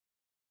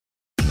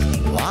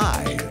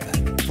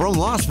from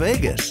Las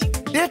Vegas,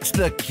 it's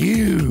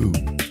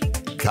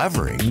theCUBE.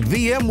 Covering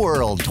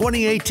VMworld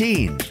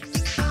 2018.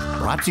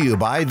 Brought to you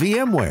by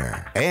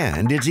VMware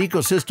and its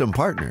ecosystem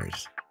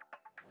partners.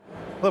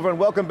 Hello everyone,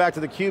 welcome back to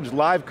theCUBE's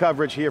live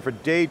coverage here for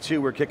day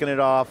 2. We're kicking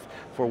it off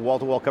for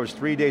wall-to-wall coverage,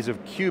 3 days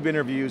of CUBE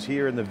interviews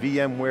here in the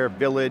VMware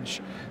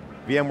Village,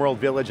 VMworld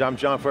Village. I'm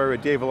John Furrier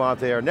Dave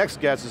Vellante. Our next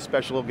guest is a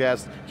special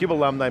guest, CUBE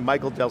alumni,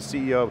 Michael Dell,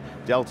 CEO of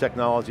Dell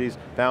Technologies,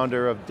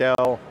 founder of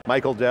Dell,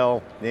 Michael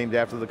Dell, named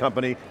after the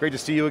company. Great to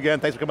see you again,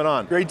 thanks for coming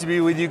on. Great to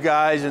be with you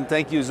guys, and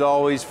thank you as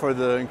always for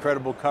the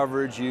incredible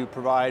coverage you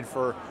provide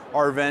for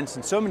our events,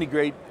 and so many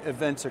great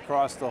events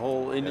across the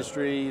whole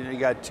industry. You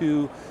got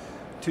two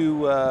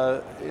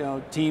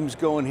teams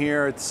going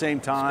here at the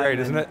same time. It's great,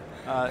 isn't it?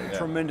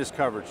 Tremendous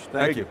coverage,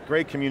 thank you.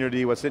 Great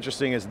community. What's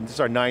interesting is this is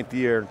our 9th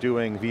year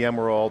doing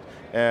VMworld,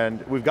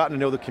 and we've gotten to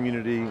know the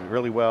community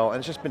really well, and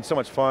it's just been so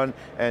much fun,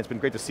 and it's been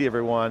great to see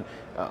everyone.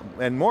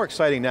 And more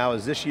exciting now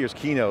is this year's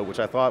keynote, which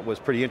I thought was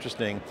pretty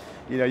interesting.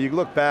 You know, you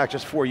look back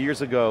just 4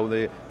 years ago,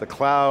 the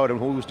cloud, and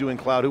who was doing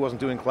cloud, who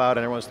wasn't doing cloud,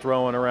 and everyone's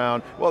throwing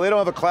around, well, they don't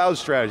have a cloud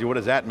strategy, what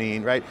does that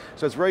mean, right?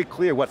 So it's very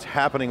clear what's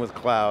happening with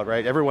cloud,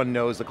 right? Everyone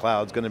knows the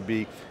cloud's going to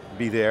be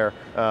there,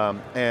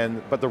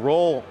 but the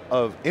role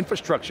of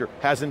infrastructure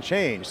hasn't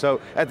changed. So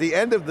at the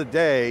end of the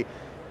day,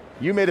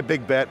 you made a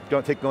big bet,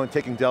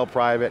 taking Dell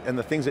private, and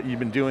the things that you've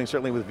been doing,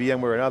 certainly with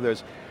VMware and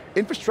others,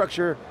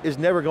 infrastructure is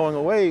never going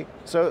away,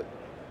 so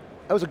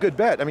that was a good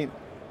bet. I mean,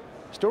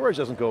 storage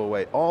doesn't go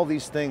away. All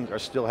these things are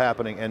still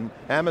happening, and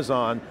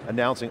Amazon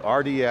announcing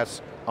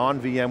RDS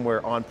on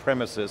VMware on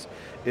premises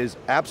is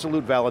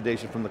absolute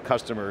validation from the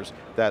customers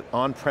that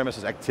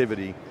on-premises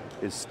activity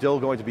is still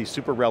going to be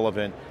super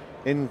relevant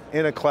in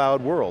a cloud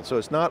world. So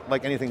it's not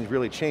like anything's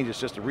really changed, it's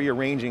just a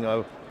rearranging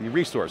of the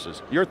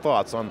resources. Your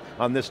thoughts on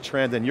this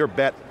trend and your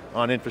bet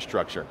on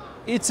infrastructure?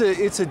 It's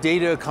a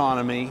data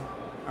economy,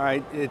 all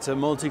right? It's a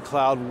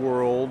multi-cloud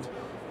world.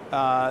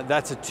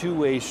 That's a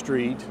two-way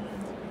street.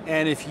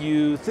 And if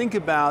you think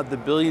about the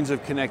billions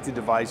of connected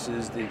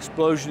devices, the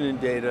explosion in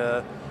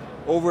data,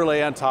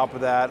 overlay on top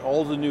of that,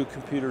 all the new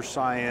computer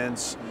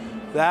science,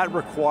 that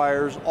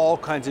requires all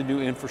kinds of new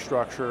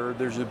infrastructure.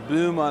 There's a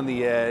boom on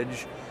the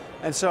edge.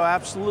 And so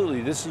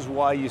absolutely, this is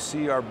why you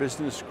see our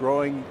business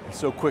growing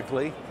so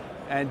quickly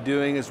and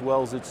doing as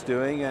well as it's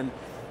doing. And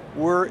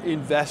we're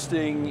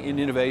investing in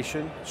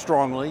innovation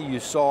strongly. You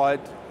saw it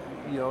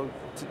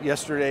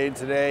yesterday and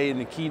today in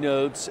the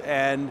keynotes,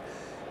 and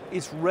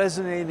it's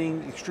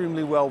resonating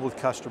extremely well with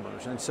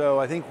customers. And so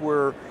I think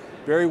we're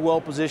very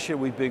well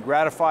positioned. We've been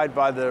gratified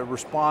by the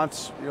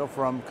response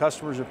from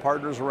customers and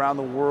partners around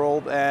the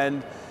world.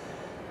 And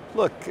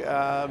look,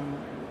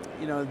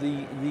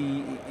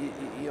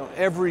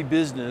 every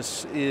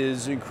business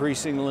is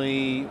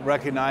increasingly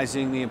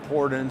recognizing the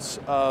importance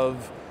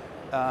of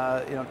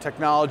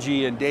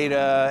technology and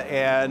data,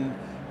 and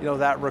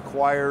that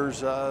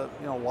requires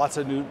lots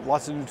of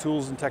new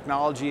tools and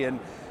technology, and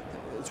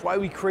it's why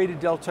we created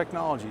Dell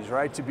Technologies,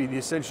 right? To be the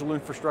essential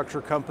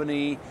infrastructure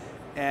company,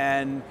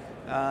 and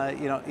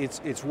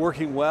it's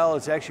working well.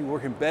 It's actually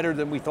working better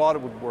than we thought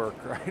it would work,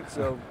 right?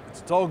 So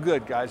it's all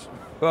good, guys.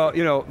 Well,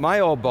 my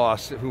old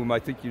boss, whom I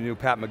think you knew,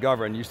 Pat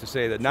McGovern, used to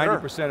say that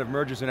 90% of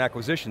mergers and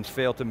acquisitions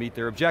fail to meet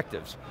their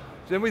objectives.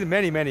 So we have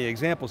many, many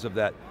examples of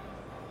that.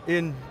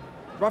 In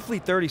roughly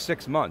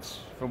 36 months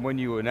from when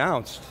you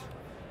announced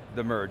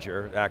the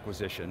merger,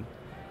 acquisition,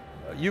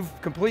 you've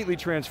completely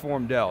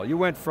transformed Dell. You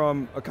went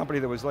from a company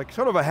that was like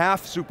sort of a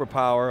half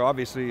superpower,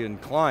 obviously in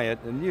client,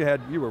 and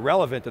you were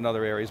relevant in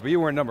other areas, but you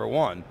weren't number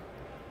one.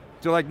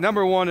 So like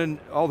number one in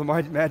all the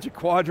Magic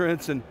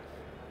Quadrants, and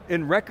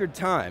in record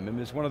time. I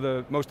mean, it's one of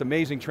the most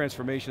amazing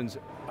transformations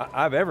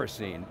I've ever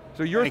seen.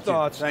 So your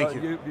thoughts, thank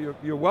you.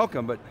 You're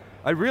welcome, but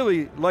I'd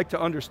really like to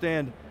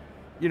understand,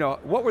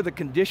 what were the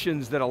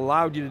conditions that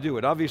allowed you to do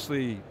it?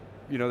 Obviously,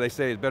 they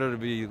say it's better to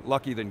be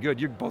lucky than good.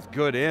 You're both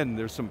good and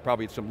there's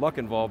probably some luck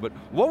involved, but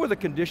what were the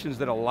conditions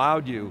that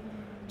allowed you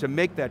to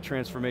make that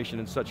transformation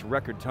in such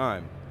record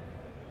time?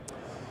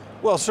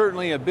 Well,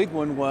 certainly a big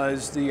one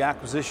was the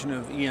acquisition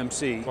of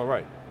EMC. Well,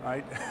 right.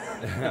 Right?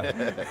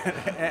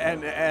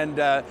 and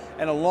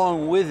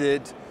along with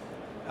it,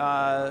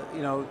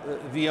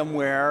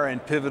 VMware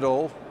and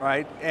Pivotal,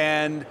 right?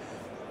 And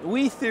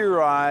we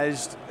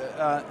theorized,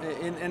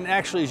 and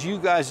actually, as you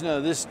guys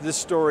know, this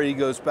story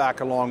goes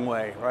back a long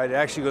way, right? It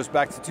actually goes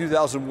back to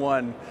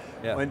 2001,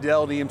 when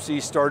Dell and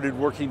EMC started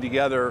working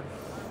together.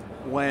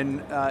 When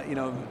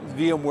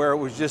VMware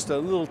was just a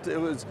little. It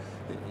was,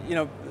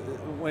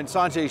 when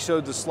Sanjay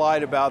showed the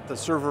slide about the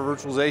server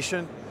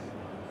virtualization.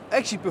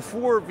 Actually,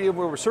 before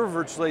VMware was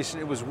server virtualization,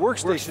 it was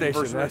workstation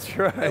virtualization. That's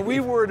right. And we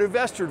were an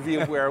investor in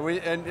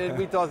VMware, and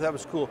we thought that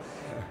was cool.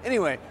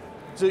 Anyway,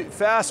 so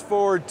fast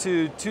forward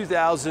to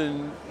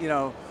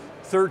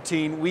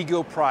 2013, we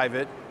go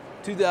private.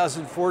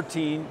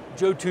 2014,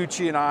 Joe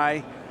Tucci and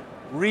I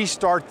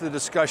restart the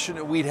discussion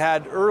that we'd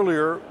had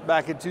earlier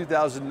back in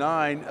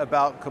 2009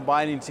 about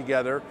combining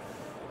together.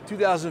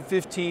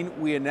 2015,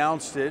 we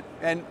announced it,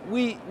 and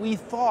we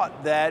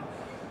thought that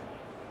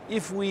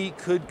if we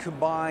could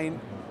combine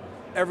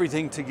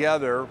everything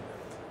together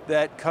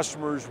that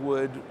customers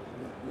would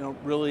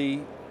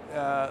really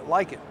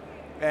like it.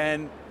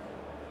 And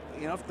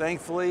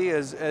thankfully,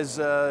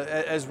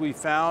 as we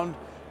found,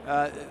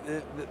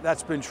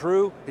 that's been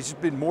true. It's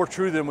just been more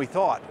true than we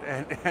thought.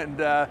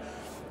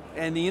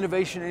 And the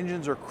innovation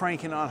engines are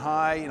cranking on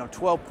high.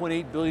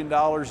 $12.8 billion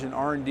in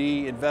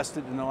R&D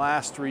invested in the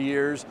last 3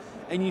 years.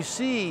 And you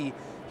see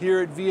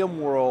here at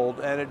VMworld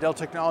and at Dell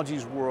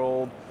Technologies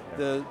World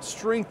the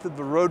strength of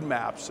the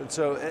roadmaps. And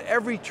so at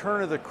every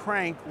turn of the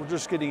crank, we're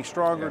just getting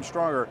stronger and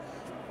stronger.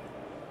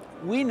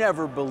 We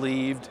never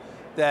believed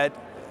that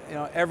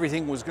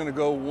everything was going to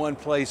go one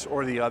place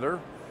or the other,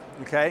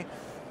 okay?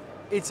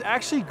 It's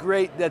actually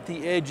great that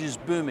the edge is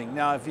booming.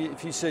 Now, if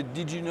you said,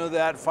 did you know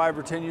that 5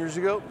 or 10 years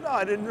ago? No,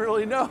 I didn't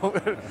really know.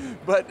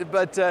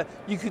 but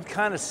you could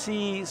kind of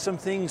see some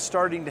things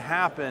starting to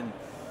happen.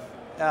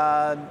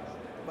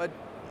 But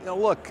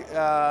look,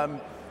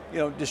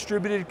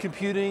 distributed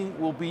computing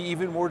will be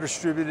even more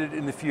distributed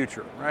in the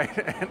future,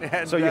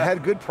 right? So you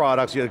had good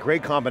products, you had a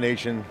great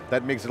combination,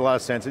 that makes a lot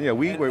of sense. And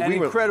we were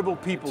incredible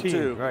people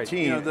too. Right.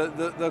 Team.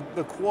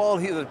 The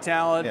quality of the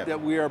talent that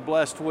we are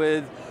blessed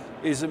with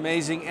is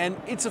amazing, and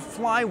it's a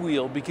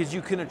flywheel because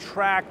you can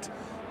attract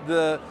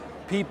the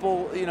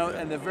people,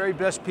 and the very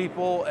best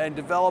people, and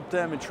develop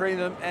them and train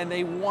them, and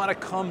they want to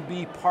come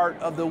be part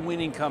of the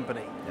winning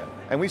company. Yeah.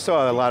 And we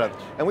saw that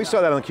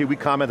on theCUBE. We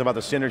commented about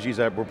the synergies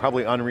that were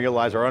probably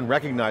unrealized or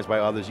unrecognized by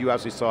others. You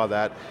actually saw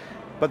that.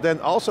 But then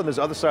also there's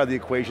the other side of the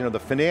equation of the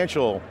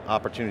financial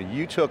opportunity.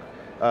 You took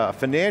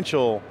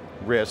financial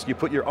risk, you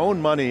put your own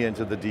money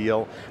into the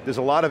deal. There's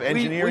a lot of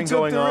engineering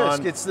going on. We took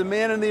the risk. It's the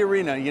man in the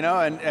arena,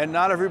 and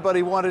not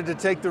everybody wanted to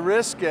take the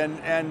risk, and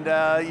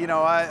I'm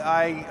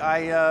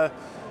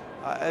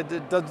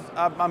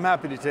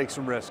happy to take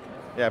some risk.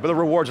 Yeah, but the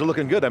rewards are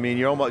looking good. I mean,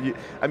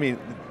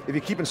 if you're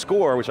keeping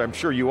score, which I'm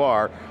sure you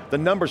are, the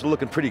numbers are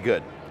looking pretty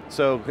good.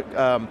 So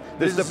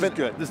there's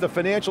the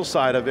financial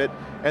side of it,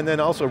 and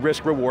then also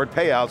risk reward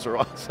payouts are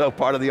also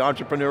part of the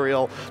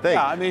entrepreneurial thing.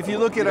 Yeah, I mean, if you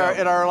look at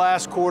our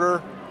last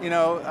quarter,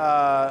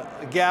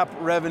 GAAP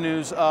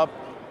revenues up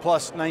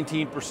plus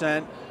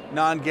 19%,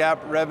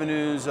 non-GAAP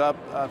revenues up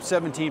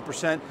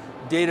 17%,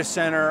 data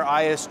center,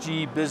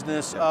 ISG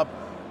business up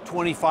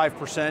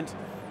 25%,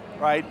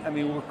 right? I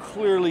mean, we're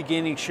clearly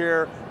gaining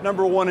share.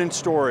 Number one in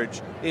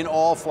storage, in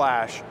all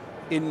flash,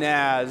 in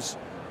NAS,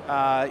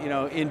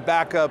 in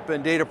backup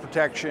and data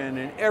protection,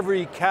 in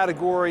every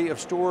category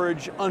of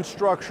storage,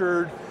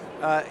 unstructured,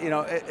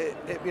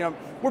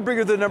 we're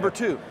bigger than number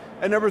two,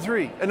 and number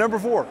three, and number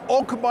four,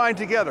 all combined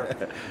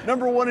together.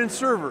 Number one in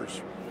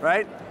servers,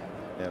 right?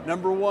 Yep.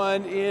 Number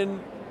one in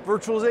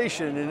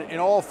virtualization in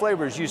all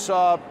flavors. You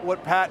saw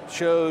what Pat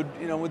showed,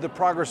 with the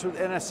progress with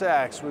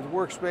NSX, with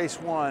Workspace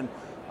ONE,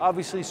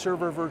 obviously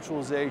server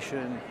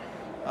virtualization,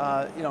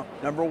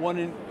 number one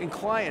in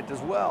client as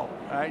well,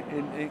 right?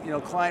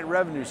 In client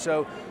revenue.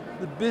 So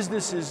the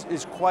business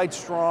is quite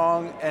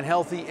strong and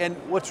healthy. And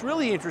what's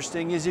really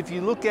interesting is if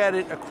you look at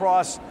it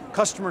across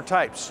customer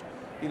types,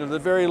 the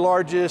very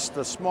largest,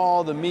 the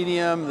small, the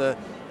medium, the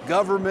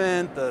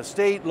government, the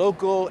state,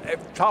 local,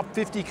 top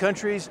 50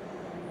 countries,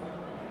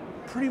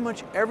 pretty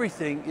much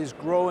everything is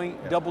growing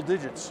double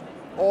digits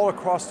all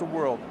across the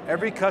world.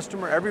 Every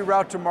customer, every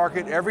route to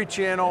market, every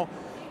channel.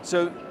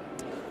 So,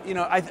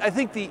 I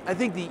think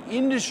the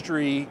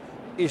industry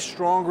is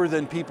stronger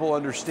than people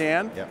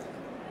understand. Yep.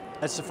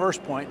 That's the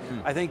first point.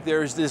 I think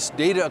there's this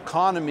data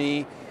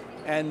economy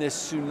and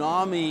this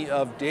tsunami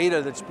of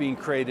data that's being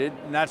created,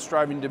 and that's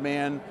driving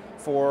demand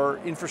for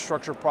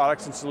infrastructure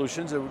products and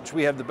solutions, which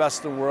we have the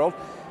best in the world.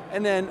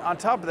 And then on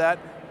top of that,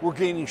 we're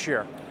gaining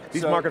share.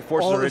 These market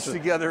forces all this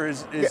together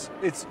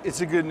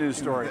it's a good news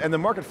story. And the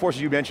market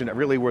forces you mentioned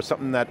really were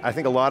something that I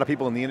think a lot of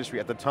people in the industry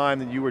at the time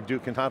that you were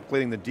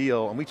contemplating the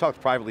deal, and we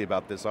talked privately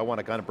about this, so I want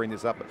to kind of bring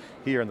this up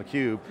here in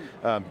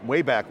theCUBE,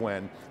 way back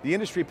when. The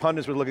industry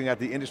pundits were looking at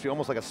the industry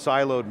almost like a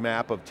siloed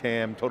map of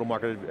TAM, total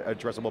market,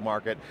 addressable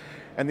market,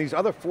 and these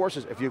other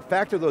forces, if you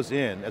factor those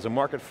in as a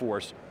market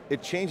force,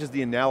 it changes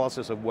the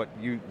analysis of what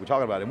you were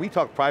talking about. And we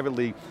talked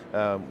privately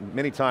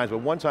many times, but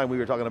one time we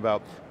were talking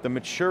about the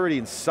maturity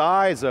and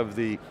size of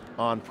the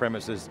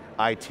on-premises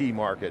IT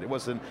market. It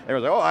wasn't,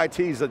 everyone's like,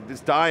 oh, IT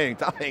is dying.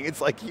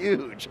 It's like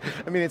huge.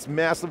 I mean, it's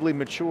massively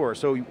mature.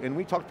 So, and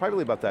we talked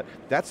privately about that.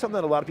 That's something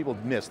that a lot of people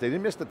missed. They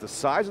didn't miss that the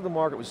size of the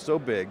market was so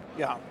big.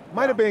 Yeah.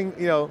 Might have been,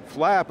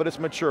 flat, but it's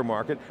a mature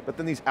market. But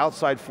then these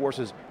outside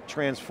forces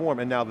transform,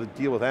 and now the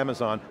deal with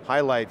Amazon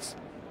highlights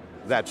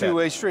that.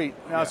 Two-way street.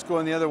 Now it's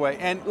going the other way.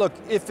 And look,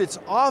 if it's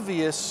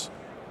obvious,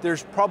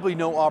 there's probably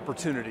no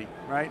opportunity,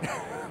 right?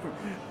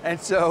 And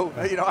so,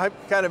 I've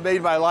kind of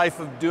made my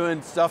life of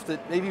doing stuff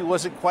that maybe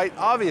wasn't quite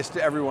obvious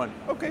to everyone.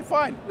 Okay,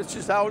 fine, that's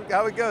just how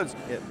it goes.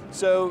 Yep.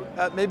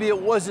 So maybe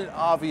it wasn't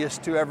obvious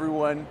to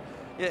everyone.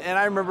 And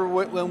I remember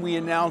when we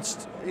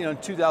announced, in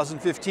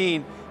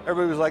 2015,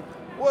 everybody was like,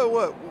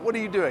 whoa, what are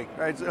you doing?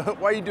 Right? So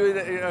why are you doing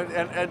that?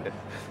 And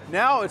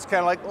now it's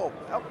kind of like, oh,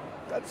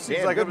 that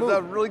seems like a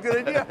really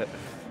good idea,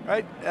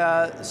 right?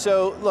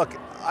 So look,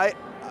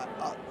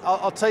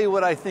 I'll tell you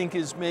what I think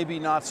is maybe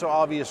not so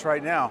obvious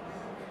right now,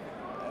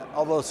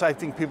 although I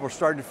think people are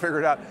starting to figure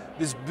it out,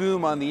 this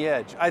boom on the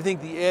edge. I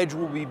think the edge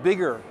will be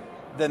bigger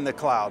than the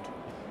cloud.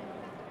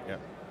 Yeah.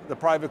 The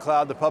private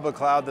cloud, the public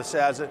cloud, the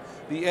SaaS,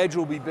 the edge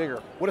will be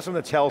bigger. What are some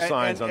of the tell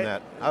signs on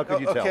that? How could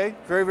you tell? Okay,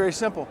 very, very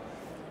simple.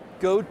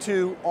 Go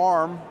to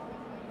ARM,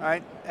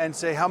 right, and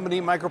say how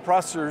many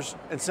microprocessors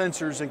and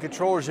sensors and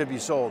controllers have you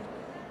sold?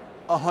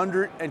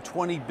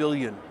 120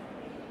 billion,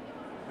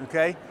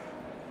 okay?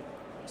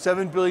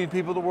 7 billion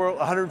people in the world,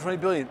 120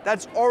 billion.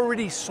 That's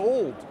already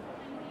sold,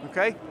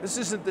 okay? This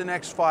isn't the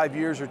next 5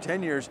 years or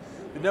 10 years.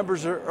 The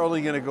numbers are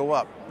only going to go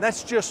up.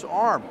 That's just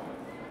ARM.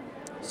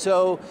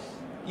 So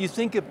you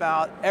think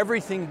about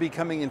everything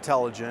becoming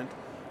intelligent,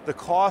 the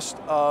cost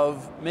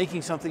of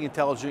making something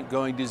intelligent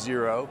going to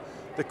zero,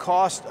 the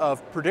cost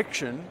of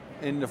prediction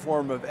in the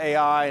form of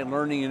AI and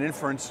learning and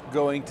inference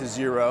going to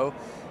zero,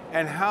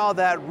 and how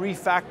that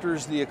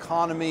refactors the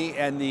economy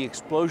and the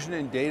explosion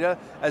in data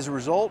as a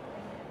result.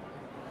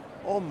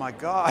 Oh my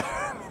God.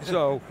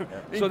 So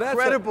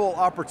incredible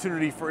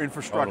opportunity for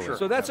infrastructure. Totally.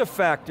 So that's a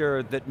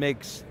factor that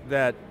makes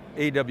that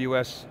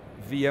AWS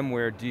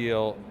VMware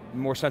deal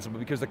more sensible,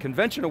 because the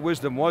conventional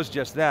wisdom was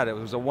just that. It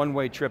was a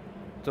one-way trip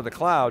to the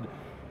cloud.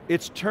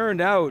 It's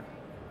turned out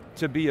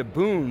to be a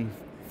boon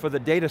for the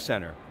data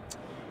center.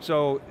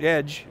 So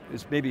edge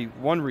is maybe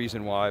one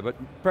reason why, but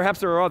perhaps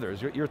there are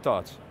others. Your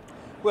thoughts?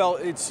 Well,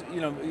 it's,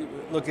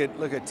 look at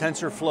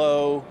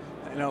TensorFlow,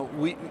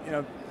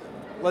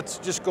 let's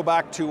just go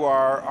back to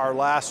our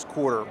last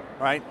quarter,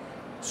 right?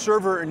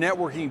 Server and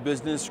networking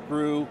business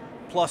grew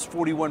plus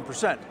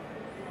 41%.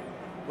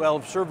 Well,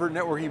 if server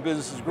networking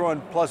business is growing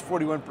plus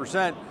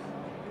 41%,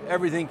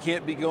 everything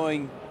can't be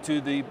going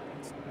to the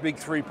big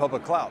three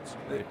public clouds.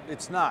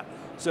 It's not.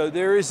 So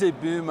there is a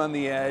boom on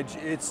the edge.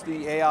 It's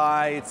the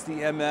AI, it's the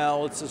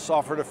ML, it's the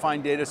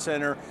software-defined data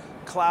center.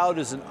 Cloud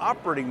is an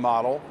operating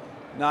model,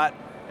 not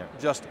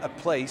just a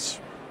place,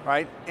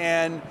 right?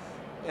 And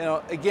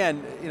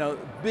again,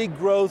 big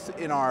growth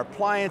in our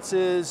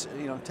appliances,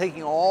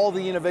 taking all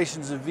the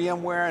innovations of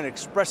VMware and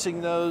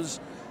expressing those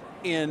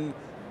in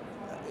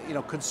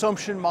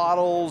consumption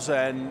models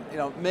and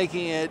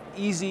making it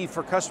easy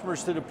for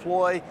customers to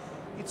deploy.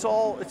 It's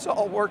all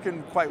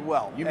working quite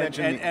well. You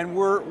mentioned and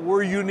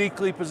we're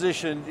uniquely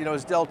positioned,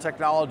 as Dell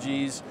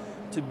Technologies,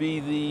 to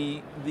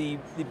be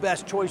the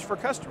best choice for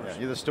customers.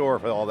 Yeah, you're the store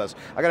for all this.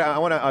 I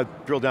want to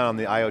drill down on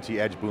the IoT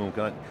edge boom.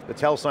 The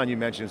tell sign you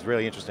mentioned is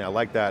really interesting, I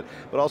like that.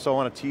 But also I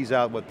want to tease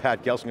out what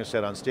Pat Gelsinger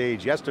said on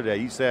stage yesterday.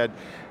 He said,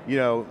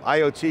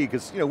 IoT,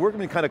 because we're going to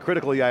be kind of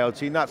critical of the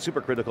IoT, not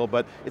super critical,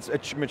 but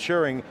it's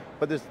maturing,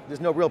 but there's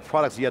no real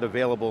products yet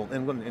available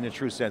in a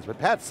true sense. But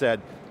Pat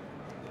said,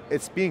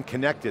 it's being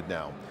connected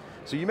now.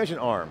 So you mentioned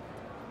ARM.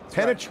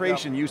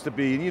 Penetration used to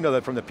be, and you know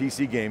that from the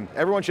PC game,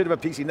 everyone should have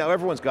a PC. Now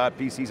everyone's got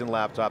PCs and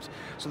laptops.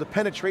 So the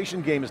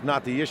penetration game is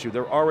not the issue,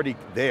 they're already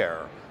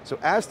there. So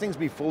as things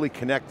be fully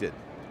connected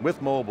with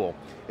mobile,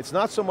 it's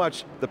not so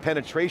much the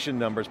penetration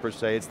numbers per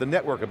se, it's the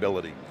network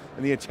ability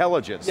and the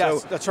intelligence.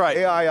 Yes, so that's right.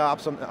 AI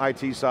ops on the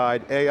IT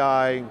side,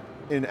 AI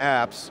in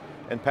apps,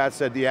 and Pat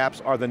said the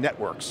apps are the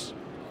networks.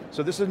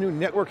 So this is a new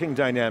networking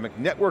dynamic,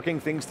 networking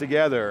things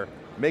together,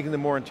 making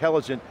them more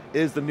intelligent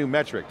is the new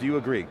metric. Do you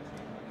agree?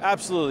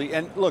 Absolutely,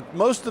 and look,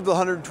 most of the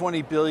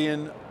 120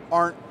 billion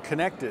aren't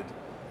connected,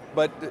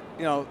 but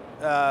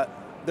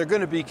they're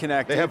going to be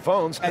connected. They have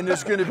phones. And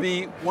there's going to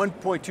be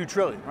 1.2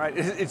 trillion, right?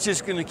 It's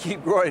just going to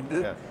keep growing.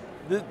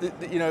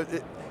 Yeah.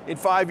 In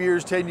 5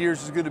 years, 10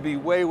 years, it's going to be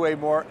way, way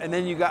more, and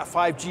then you got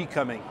 5G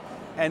coming,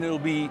 and it'll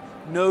be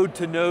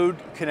node-to-node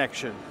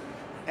connection.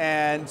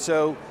 And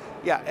so,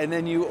 yeah, and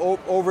then you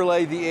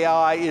overlay the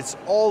AI,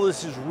 all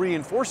this is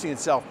reinforcing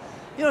itself.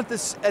 At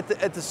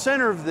the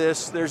center of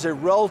this, there's a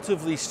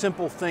relatively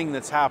simple thing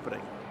that's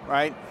happening,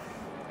 right?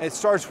 It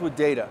starts with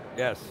data.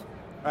 Yes.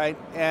 Right,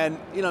 and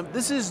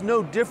this is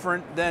no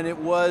different than it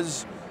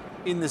was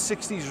in the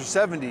 60s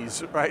or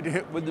 70s,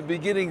 right? With the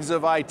beginnings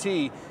of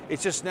IT.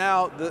 It's just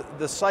now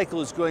the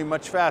cycle is going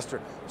much faster.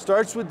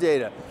 Starts with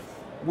data.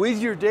 With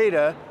your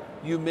data,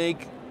 you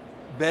make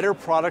better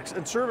products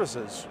and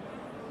services,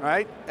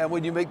 right? And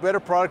when you make better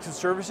products and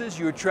services,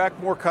 you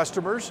attract more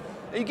customers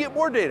and you get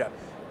more data.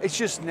 It's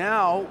just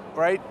now,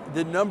 right,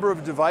 the number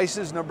of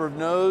devices, number of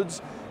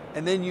nodes,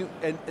 and then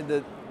and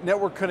the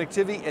network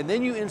connectivity, and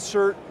then you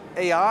insert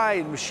AI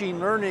and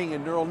machine learning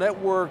and neural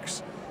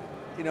networks,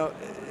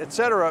 et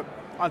cetera,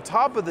 on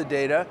top of the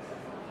data,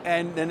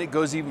 and then it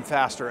goes even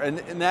faster. And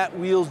that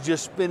wheel's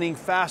just spinning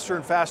faster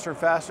and faster and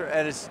faster,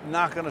 and it's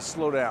not going to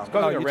slow down.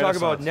 You talk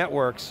about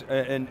networks,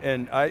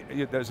 and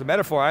there's a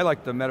metaphor, I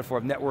like the metaphor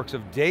of networks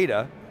of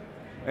data.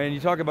 And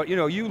you talk about,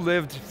 you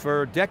lived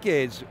for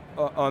decades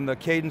on the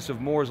cadence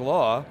of Moore's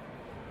Law.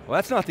 Well,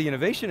 that's not the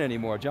innovation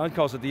anymore. John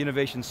calls it the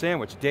innovation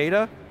sandwich.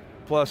 Data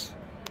plus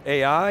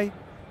AI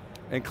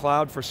and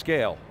cloud for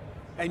scale.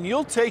 And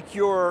you'll take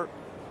your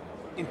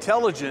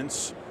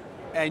intelligence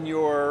and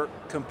your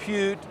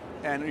compute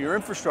and your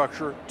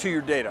infrastructure to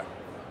your data,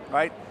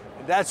 right?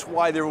 That's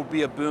why there will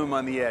be a boom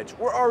on the edge.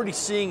 We're already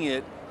seeing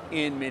it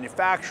in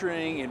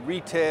manufacturing, in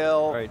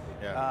retail, right.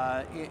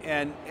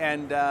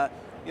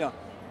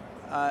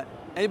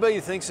 Anybody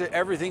who thinks that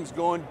everything's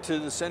going to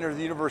the center of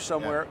the universe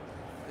somewhere,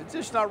 it's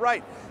just not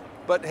right.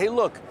 But hey,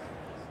 look,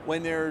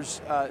 when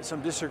there's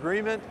some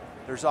disagreement,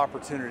 there's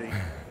opportunity,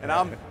 and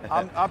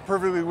I'm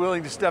perfectly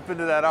willing to step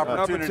into that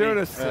opportunity.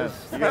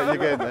 You're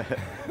getting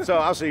so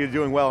obviously you're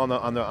doing well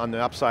on the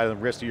upside of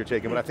the risk that you're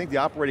taking, but I think the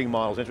operating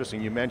model is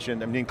interesting. You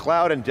mentioned, I mean,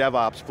 cloud and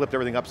DevOps flipped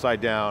everything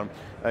upside down.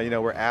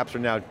 Where apps are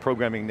now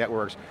programming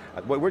networks.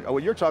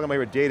 What you're talking about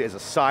with data is a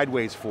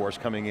sideways force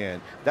coming in.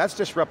 That's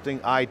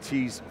disrupting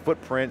IT's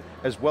footprint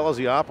as well as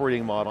the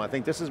operating model. I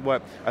think this is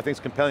what I think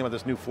is compelling about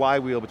this new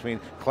flywheel between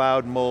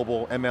cloud,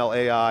 mobile, ML,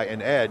 AI,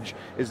 and edge,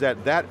 is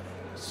that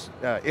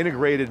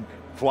integrated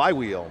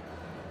flywheel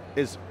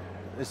is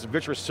this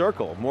virtuous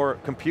circle. More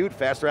compute,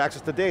 faster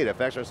access to data.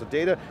 Faster access to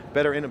data,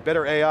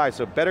 better AI.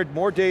 So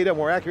more data,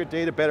 more accurate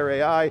data, better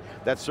AI,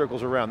 that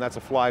circles around. That's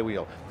a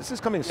flywheel. This is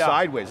coming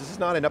sideways. This is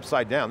not an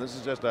upside down. This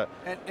is just a...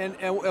 And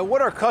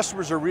what our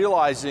customers are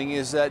realizing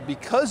is that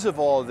because of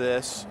all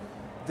this,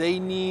 they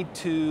need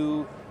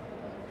to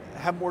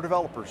have more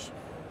developers,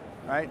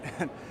 right?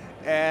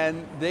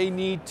 And they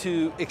need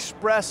to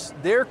express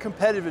their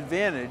competitive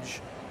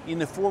advantage in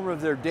the form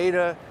of their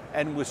data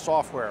and with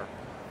software.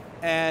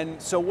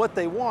 And so what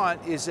they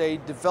want is a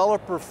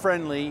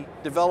developer-friendly,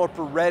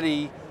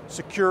 developer-ready,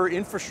 secure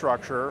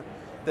infrastructure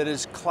that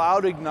is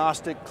cloud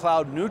agnostic,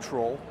 cloud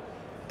neutral,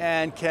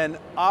 and can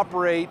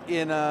operate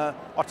in an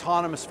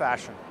autonomous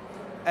fashion.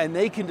 And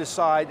they can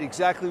decide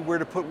exactly where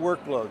to put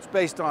workloads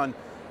based on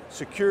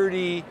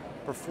security,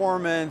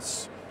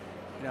 performance,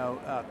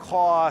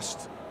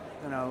 cost,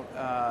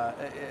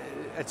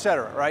 et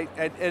cetera, right?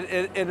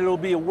 And it'll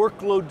be a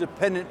workload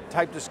dependent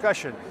type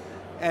discussion.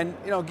 And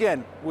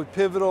again, with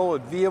Pivotal,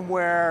 at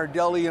VMware,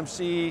 Dell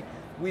EMC,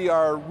 we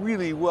are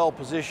really well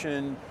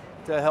positioned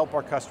to help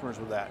our customers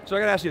with that. So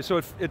I got to ask you,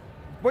 so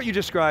what you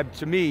described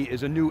to me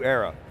is a new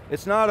era.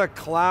 It's not a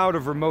cloud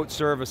of remote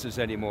services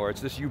anymore.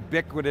 It's this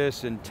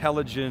ubiquitous,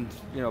 intelligent,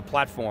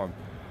 platform.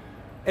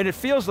 And it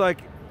feels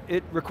like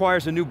it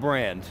requires a new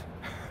brand.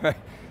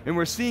 And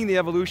we're seeing the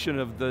evolution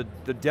of the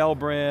Dell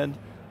brand,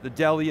 the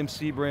Dell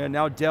EMC brand,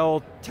 now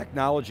Dell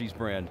Technologies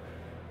brand.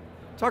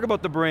 Talk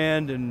about the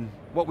brand and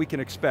what we can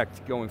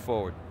expect going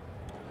forward.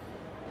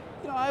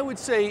 I would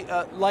say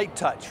light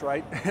touch,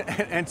 right?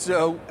 And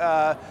so,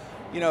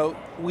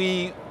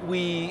 we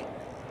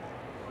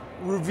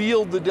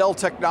revealed the Dell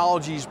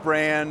Technologies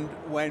brand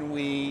when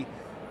we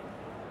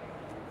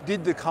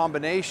did the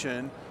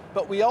combination,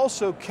 but we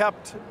also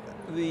kept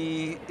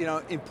the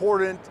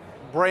important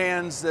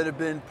brands that have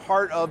been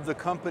part of the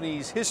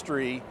company's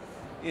history,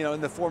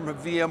 in the form of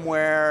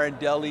VMware and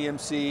Dell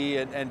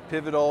EMC and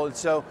Pivotal, and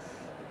so,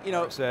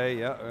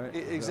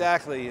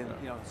 exactly, and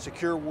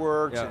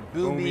SecureWorks and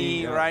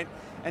Boomi, right?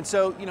 And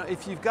so,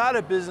 if you've got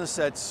a business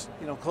that's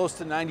close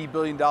to $90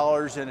 billion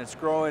and it's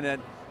growing at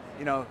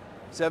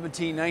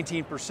 17,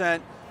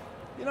 19%,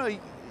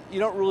 you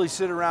don't really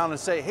sit around and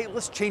say, hey,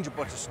 let's change a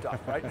bunch of stuff,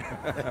 right?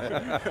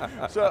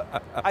 So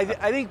I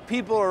think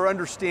people are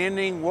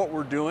understanding what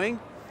we're doing.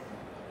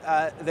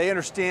 They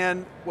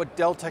understand what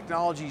Dell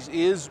Technologies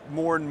is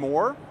more and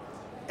more,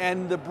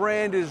 and the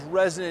brand is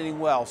resonating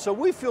well. So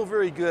we feel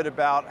very good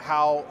about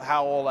how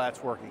all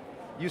that's working.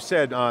 You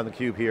said on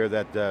theCUBE here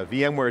that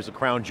VMware is the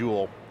crown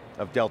jewel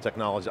of Dell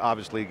Technologies.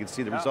 Obviously, you can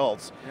see the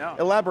results. Yeah.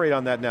 Elaborate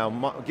on that now.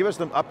 Give us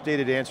an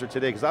updated answer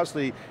today, because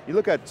obviously, you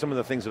look at some of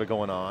the things that are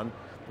going on.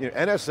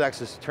 NSX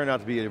has turned out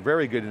to be a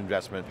very good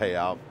investment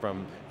payout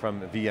from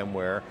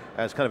VMware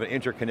as kind of an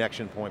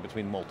interconnection point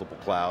between multiple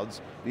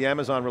clouds. The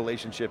Amazon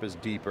relationship is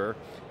deeper,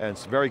 and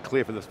it's very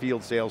clear for the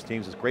field sales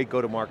teams. It's great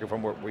go-to-market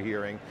from what we're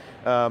hearing.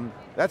 And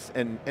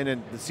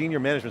then the senior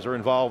managements are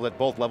involved at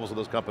both levels of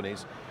those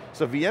companies.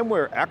 So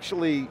VMware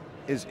actually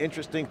is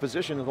interesting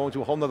position and going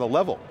to a whole nother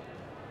level.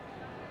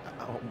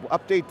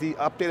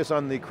 Update us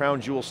on the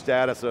crown jewel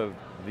status of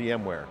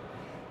VMware.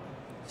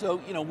 So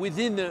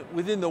within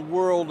the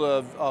world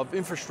of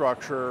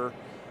infrastructure,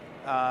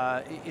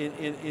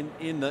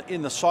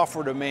 in the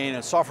software domain,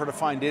 a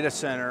software-defined data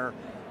center,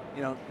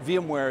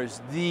 VMware is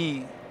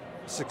the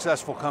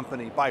successful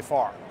company by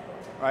far,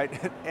 right?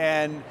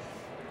 And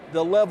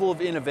the level of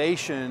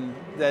innovation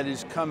that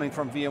is coming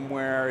from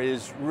VMware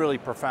is really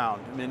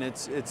profound. I mean,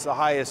 it's the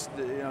highest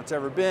it's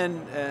ever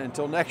been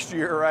until next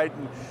year, right?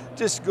 And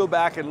just go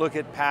back and look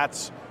at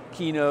Pat's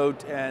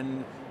keynote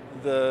and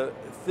the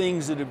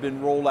things that have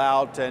been rolled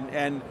out,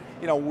 and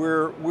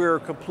we're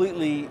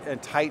completely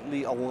and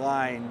tightly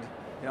aligned,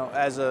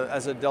 as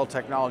a Dell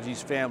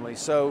Technologies family.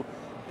 So,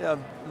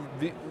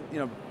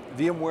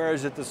 VMware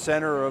is at the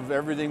center of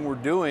everything we're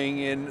doing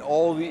in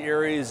all the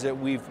areas that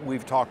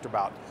we've talked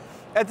about.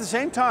 At the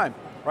same time,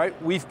 right,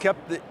 we've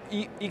kept the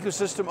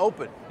ecosystem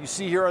open. You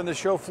see here on the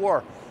show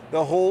floor,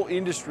 the whole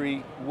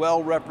industry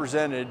well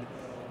represented,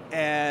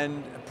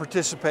 and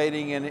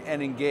participating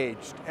and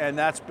engaged. And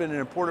that's been an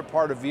important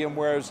part of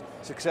VMware's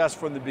success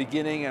from the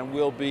beginning and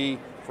will be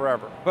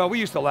forever. Well, we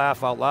used to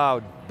laugh out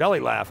loud, belly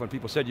laugh, when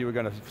people said you were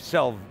going to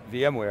sell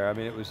VMware. I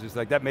mean, it was just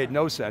like, that made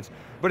no sense.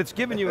 But it's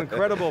given you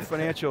incredible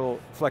financial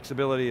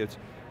flexibility. It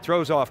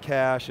throws off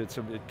cash. It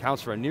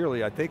counts for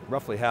nearly, I think,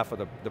 roughly half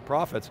of the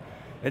profits.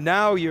 And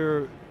now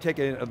you're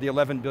taking the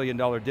 $11 billion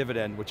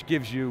dividend, which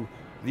gives you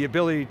the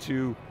ability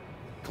to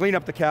clean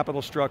up the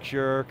capital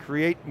structure,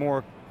 create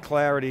more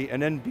clarity,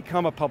 and then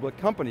become a public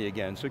company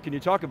again. So can you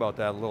talk about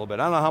that a little bit?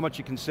 I don't know how much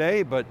you can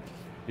say, but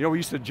you know, we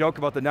used to joke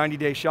about the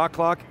 90-day shot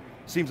clock.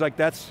 Seems like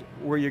that's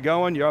where you're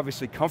going. You're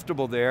obviously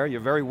comfortable there.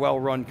 You're a very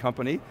well-run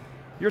company.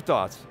 Your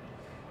thoughts?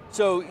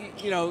 So,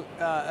 you know,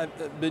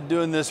 I've been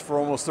doing this for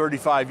almost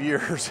 35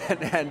 years,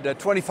 and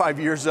 25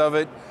 years of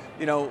it,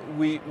 you know,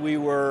 we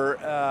were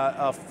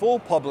a full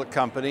public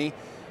company.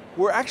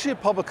 We're actually a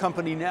public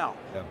company now,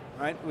 yeah.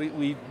 Right?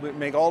 We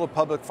make all the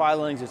public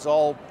filings, it's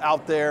all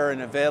out there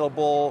and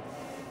available,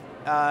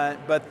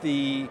 but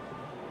the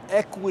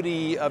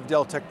equity of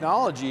Dell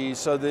Technologies,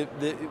 so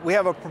we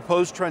have a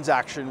proposed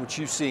transaction, which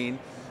you've seen.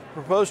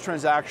 Proposed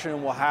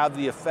transaction will have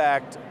the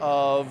effect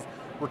of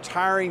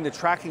retiring the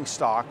tracking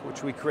stock,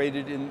 which we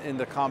created in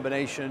the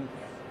combination,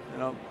 you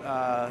know.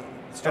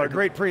 At a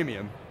great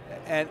premium.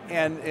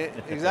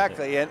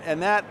 Exactly,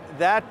 and that,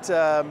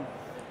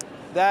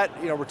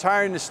 you know,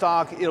 retiring the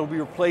stock, it'll be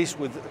replaced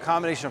with a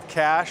combination of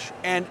cash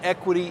and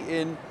equity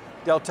in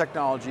Dell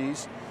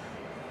Technologies.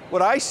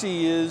 What I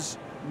see is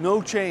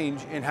no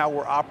change in how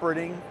we're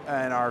operating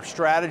and our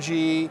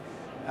strategy,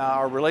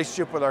 our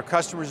relationship with our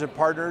customers and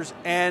partners,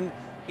 and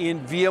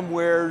in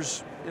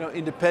VMware's, you know,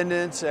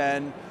 independence.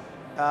 And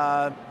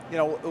you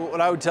know,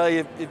 what I would tell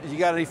you, if you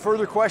got any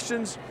further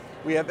questions,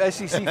 we have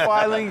SEC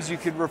filings, you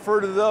can refer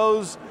to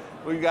those.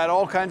 We've got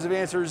all kinds of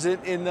answers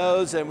in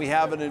those, and we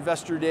have an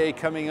investor day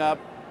coming up,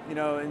 you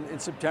know, in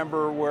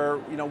September, where,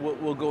 you know,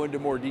 we'll go into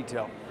more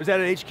detail. Is that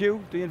at HQ,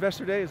 the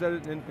investor day? Is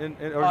that in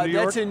New York?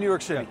 That's in New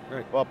York City. Yeah,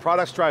 right. Well,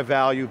 products drive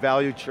value.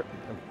 Value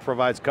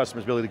provides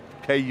customers ability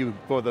to pay you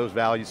for those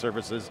value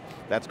services.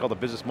 That's called a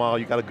business model.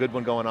 You got a good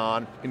one going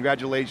on.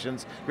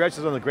 Congratulations.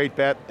 Congratulations on the great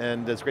bet,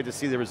 and it's great to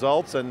see the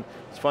results, and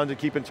it's fun to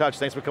keep in touch.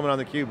 Thanks for coming on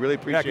theCUBE, really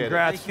appreciate it.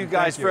 Thank you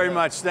guys very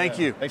much, thank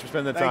you. Thanks for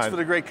spending the time. Thanks for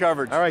the great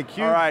coverage. All right,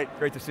 CUBE. All right.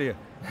 Great to see you.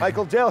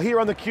 Michael Dell here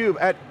on theCUBE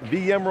at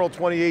VMworld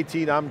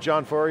 2018. I'm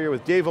John Furrier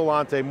with Dave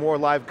Vellante. More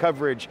live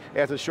coverage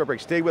after the short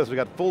break. Stay with us, we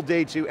got full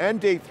day 2 and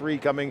day 3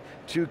 coming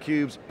to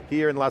CUBEs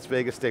here in Las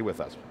Vegas. Stay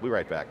with us, we'll be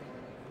right back.